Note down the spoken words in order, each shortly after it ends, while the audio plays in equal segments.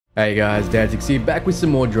Hey guys, Dantix here, back with some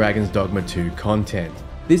more Dragon's Dogma 2 content.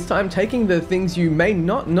 This time taking the things you may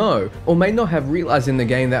not know or may not have realized in the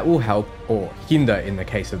game that will help or hinder in the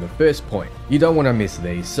case of the first point. You don't want to miss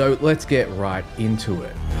these, so let's get right into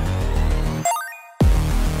it.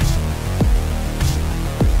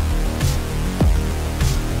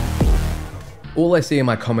 All I see in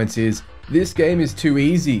my comments is, this game is too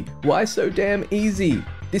easy. Why so damn easy?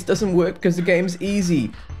 This doesn't work because the game's easy.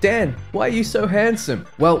 Dan, why are you so handsome?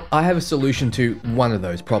 Well, I have a solution to one of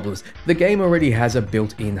those problems. The game already has a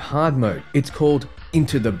built-in hard mode. It's called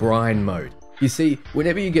Into the Brine mode. You see,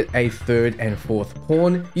 whenever you get a third and fourth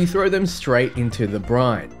pawn, you throw them straight into the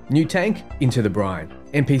brine. New tank? Into the brine.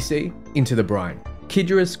 NPC? Into the brine. Kid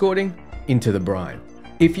you're escorting? Into the brine.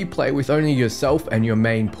 If you play with only yourself and your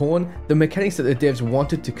main pawn, the mechanics that the devs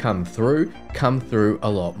wanted to come through a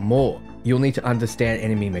lot more. You'll need to understand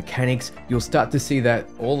enemy mechanics. You'll start to see that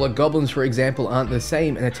all the goblins, for example, aren't the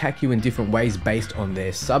same and attack you in different ways based on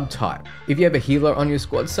their subtype. If you have a healer on your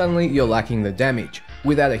squad, suddenly you're lacking the damage.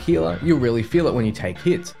 Without a healer, you'll really feel it when you take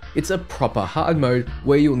hits. It's a proper hard mode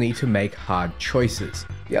where you'll need to make hard choices.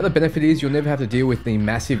 The other benefit is you'll never have to deal with the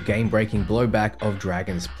massive game-breaking blowback of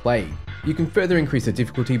Dragon's Plague. You can further increase the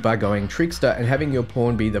difficulty by going Trickster and having your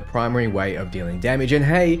pawn be the primary way of dealing damage. And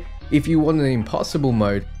hey, if you want an impossible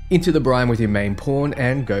mode, into the brine with your main pawn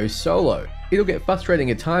and go solo. It'll get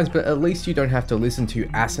frustrating at times, but at least you don't have to listen to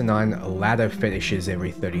asinine ladder fetishes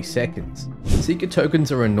every 30 seconds. Seeker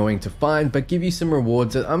tokens are annoying to find, but give you some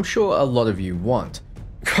rewards that I'm sure a lot of you want.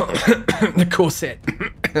 The corset.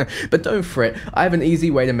 But don't fret, I have an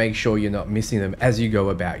easy way to make sure you're not missing them as you go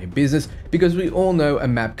about your business, because we all know a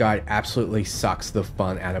map guide absolutely sucks the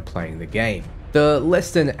fun out of playing the game. The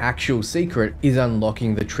less than actual secret is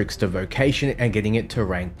unlocking the Trickster vocation and getting it to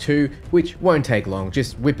rank 2, which won't take long,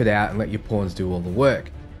 just whip it out and let your pawns do all the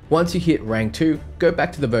work. Once you hit rank 2, go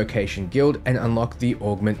back to the vocation guild and unlock the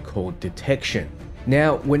augment called Detection.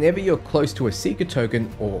 Now, whenever you're close to a Seeker token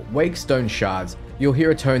or Wakestone shards, you'll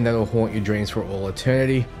hear a tone that'll haunt your dreams for all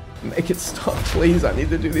eternity. Make it stop, please, I need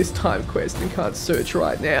to do this time quest and can't search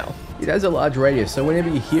right now. It has a large radius, so whenever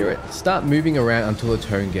you hear it, start moving around until the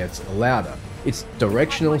tone gets louder. It's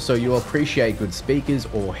directional, so you'll appreciate good speakers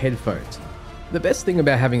or headphones. The best thing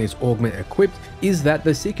about having this augment equipped is that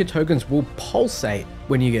the Seeker tokens will pulsate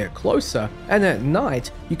when you get closer, and at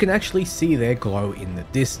night, you can actually see their glow in the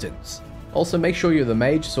distance. Also, make sure you're the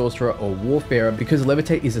mage, sorcerer, or warfarer because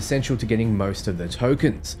levitate is essential to getting most of the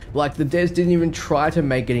tokens. Like, the devs didn't even try to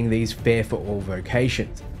make getting these fair for all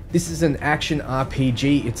vocations. This is an action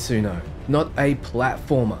RPG, Itsuno, not a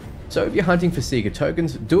platformer. So if you're hunting for Seeker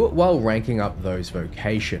tokens, do it while ranking up those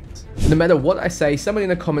vocations. No matter what I say, someone in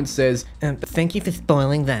the comments says, Thank you for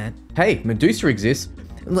spoiling that. Hey, Medusa exists.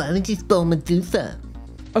 Why would you spoil Medusa?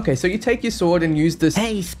 Okay, so you take your sword and use this.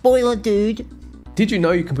 Hey, spoiler dude! Did you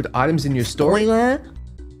know you can put items in your story? Spoiler?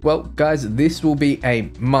 Well, guys, this will be a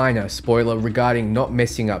minor spoiler regarding not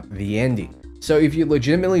messing up the ending. So if you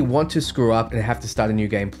legitimately want to screw up and have to start a new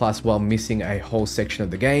game plus while missing a whole section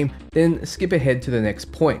of the game, then skip ahead to the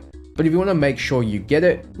next point. But if you want to make sure you get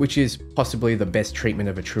it, which is possibly the best treatment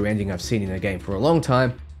of a true ending I've seen in a game for a long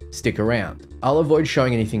time, stick around. I'll avoid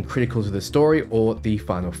showing anything critical to the story or the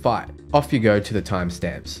final fight. Off you go to the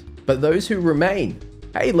timestamps. But those who remain,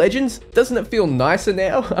 hey legends, doesn't it feel nicer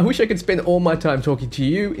now? I wish I could spend all my time talking to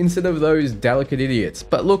you instead of those delicate idiots.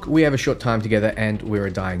 But look, we have a short time together and we're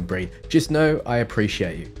a dying breed. Just know I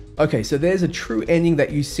appreciate you. Okay, so there's a true ending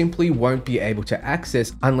that you simply won't be able to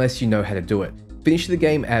access unless you know how to do it. Finish the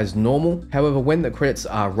game as normal, however when the credits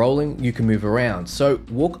are rolling, you can move around. So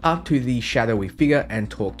walk up to the shadowy figure and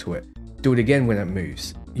talk to it. Do it again when it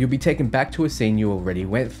moves. You'll be taken back to a scene you already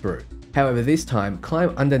went through. However, this time, climb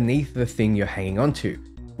underneath the thing you're hanging onto,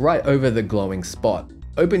 right over the glowing spot.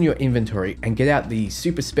 Open your inventory and get out the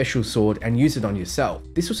super special sword and use it on yourself.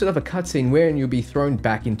 This will set up a cutscene wherein you'll be thrown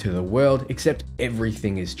back into the world, except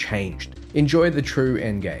everything is changed. Enjoy the true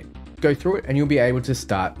endgame. Go through it and you'll be able to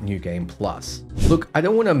start New Game Plus. Look, I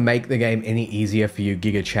don't want to make the game any easier for you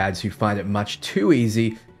Giga Chads who find it much too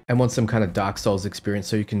easy and want some kind of Dark Souls experience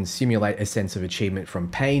so you can simulate a sense of achievement from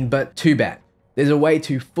pain, but too bad. There's a way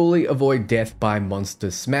to fully avoid death by Monster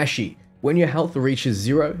Smashy. When your health reaches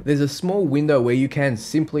 0, there's a small window where you can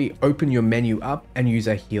simply open your menu up and use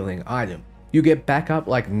a healing item. You get back up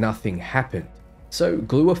like nothing happened. So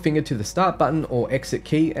glue a finger to the start button or exit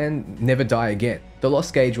key and never die again. The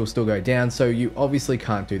loss gauge will still go down, so you obviously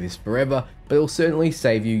can't do this forever, but it'll certainly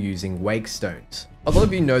save you using Wakestones. A lot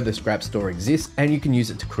of you know the scrap store exists and you can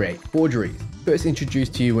use it to create forgeries. First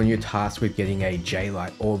introduced to you when you're tasked with getting a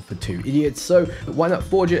J-Light orb for 2 idiots, so why not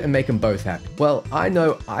forge it and make them both happy? Well, I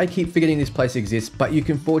know I keep forgetting this place exists, but you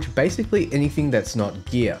can forge basically anything that's not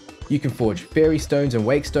gear. You can forge fairy stones and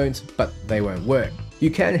wake stones, but they won't work. You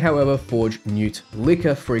can, however, forge Newt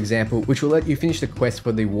Liquor, for example, which will let you finish the quest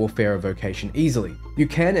for the Warfarer vocation easily. You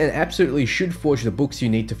can and absolutely should forge the books you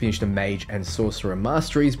need to finish the Mage and Sorcerer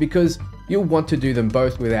Masteries because you'll want to do them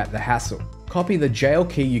both without the hassle. Copy the jail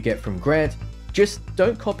key you get from Grant. Just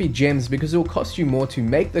don't copy gems because it will cost you more to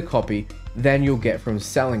make the copy than you'll get from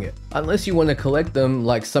selling it, unless you want to collect them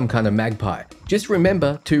like some kind of magpie. Just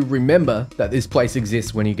remember that this place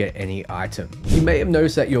exists when you get any item. You may have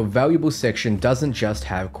noticed that your valuable section doesn't just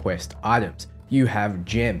have quest items, you have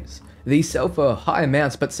gems. These sell for high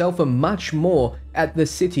amounts but sell for much more at the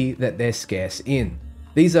city that they're scarce in.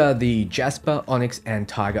 These are the Jasper, Onyx and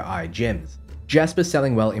Tiger Eye gems. Jasper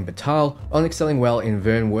selling well in Batal, Onyx selling well in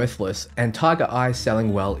Vern Worthless, and Tiger Eye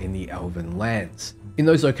selling well in the Elven Lands. In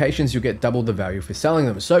those locations you'll get double the value for selling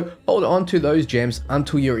them, so hold on to those gems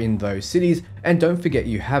until you're in those cities and don't forget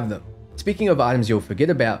you have them. Speaking of items you'll forget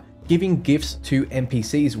about, giving gifts to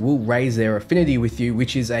NPCs will raise their affinity with you,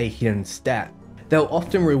 which is a hidden stat. They'll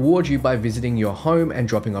often reward you by visiting your home and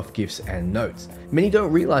dropping off gifts and notes. Many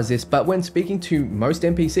don't realize this, but when speaking to most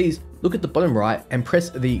NPCs, look at the bottom right and press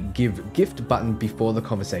the Give Gift button before the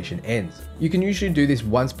conversation ends. You can usually do this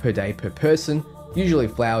once per day per person. Usually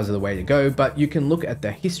flowers are the way to go, but you can look at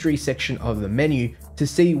the history section of the menu to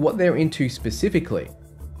see what they're into specifically.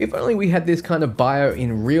 If only we had this kind of bio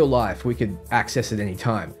in real life, we could access it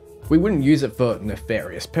anytime. We wouldn't use it for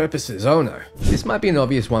nefarious purposes, oh no. This might be an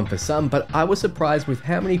obvious one for some, but I was surprised with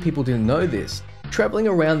how many people didn't know this. Traveling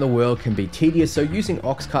around the world can be tedious, so using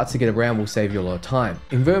ox carts to get around will save you a lot of time.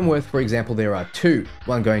 In Vernworth, for example, there are 2,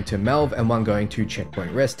 one going to Melve and one going to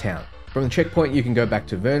Checkpoint Rest Town. From the checkpoint you can go back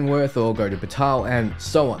to Vernworth or go to Batal and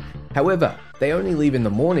so on. However, they only leave in the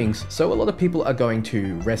mornings, so a lot of people are going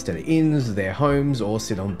to rest at inns, their homes, or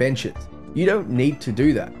sit on benches. You don't need to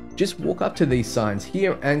do that. Just walk up to these signs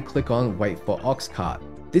here and click on Wait for Ox Cart.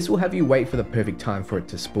 This will have you wait for the perfect time for it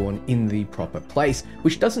to spawn in the proper place,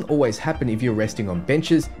 which doesn't always happen if you're resting on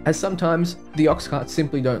benches, as sometimes the ox carts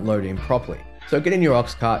simply don't load in properly. So get in your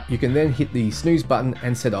ox cart, you can then hit the snooze button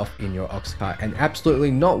and set off in your ox cart and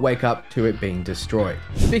absolutely not wake up to it being destroyed.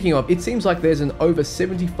 Speaking of, it seems like there's an over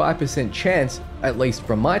 75% chance, at least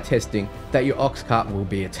from my testing, that your ox cart will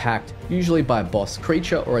be attacked, usually by a boss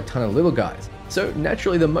creature or a ton of little guys. So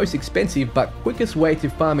naturally the most expensive but quickest way to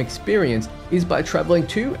farm experience is by traveling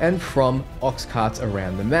to and from ox carts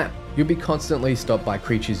around the map. You'll be constantly stopped by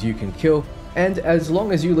creatures you can kill, and as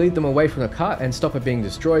long as you lead them away from the cart and stop it being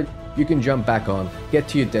destroyed, you can jump back on, get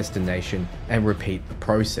to your destination, and repeat the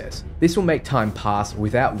process. This will make time pass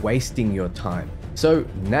without wasting your time. So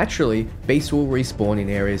naturally, beasts will respawn in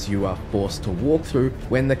areas you are forced to walk through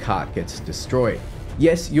when the cart gets destroyed.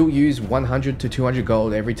 Yes, you'll use 100 to 200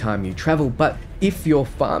 gold every time you travel, but if you're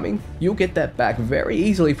farming, you'll get that back very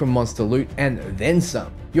easily from monster loot and then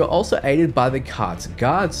some. You're also aided by the cart's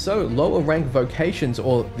guards, so lower rank vocations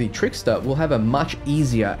or the trickster will have a much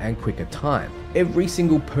easier and quicker time. Every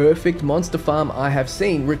single perfect monster farm I have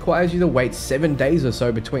seen requires you to wait 7 days or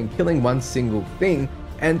so between killing one single thing,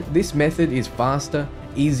 and this method is faster,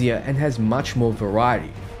 easier, and has much more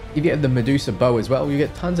variety. If you have the Medusa bow as well, you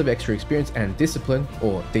get tons of extra experience and discipline,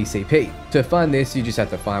 or DCP. To find this, you just have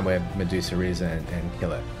to find where Medusa is and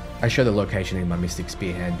kill it. I show the location in my Mystic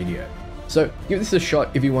Spearhand video. So give this a shot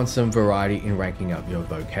if you want some variety in ranking up your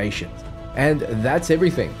vocations. And that's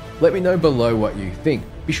everything. Let me know below what you think.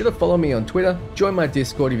 Be sure to follow me on Twitter, join my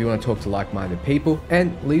Discord if you want to talk to like-minded people,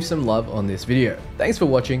 and leave some love on this video. Thanks for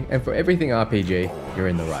watching, and for everything RPG, you're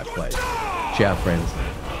in the right place. Ciao friends.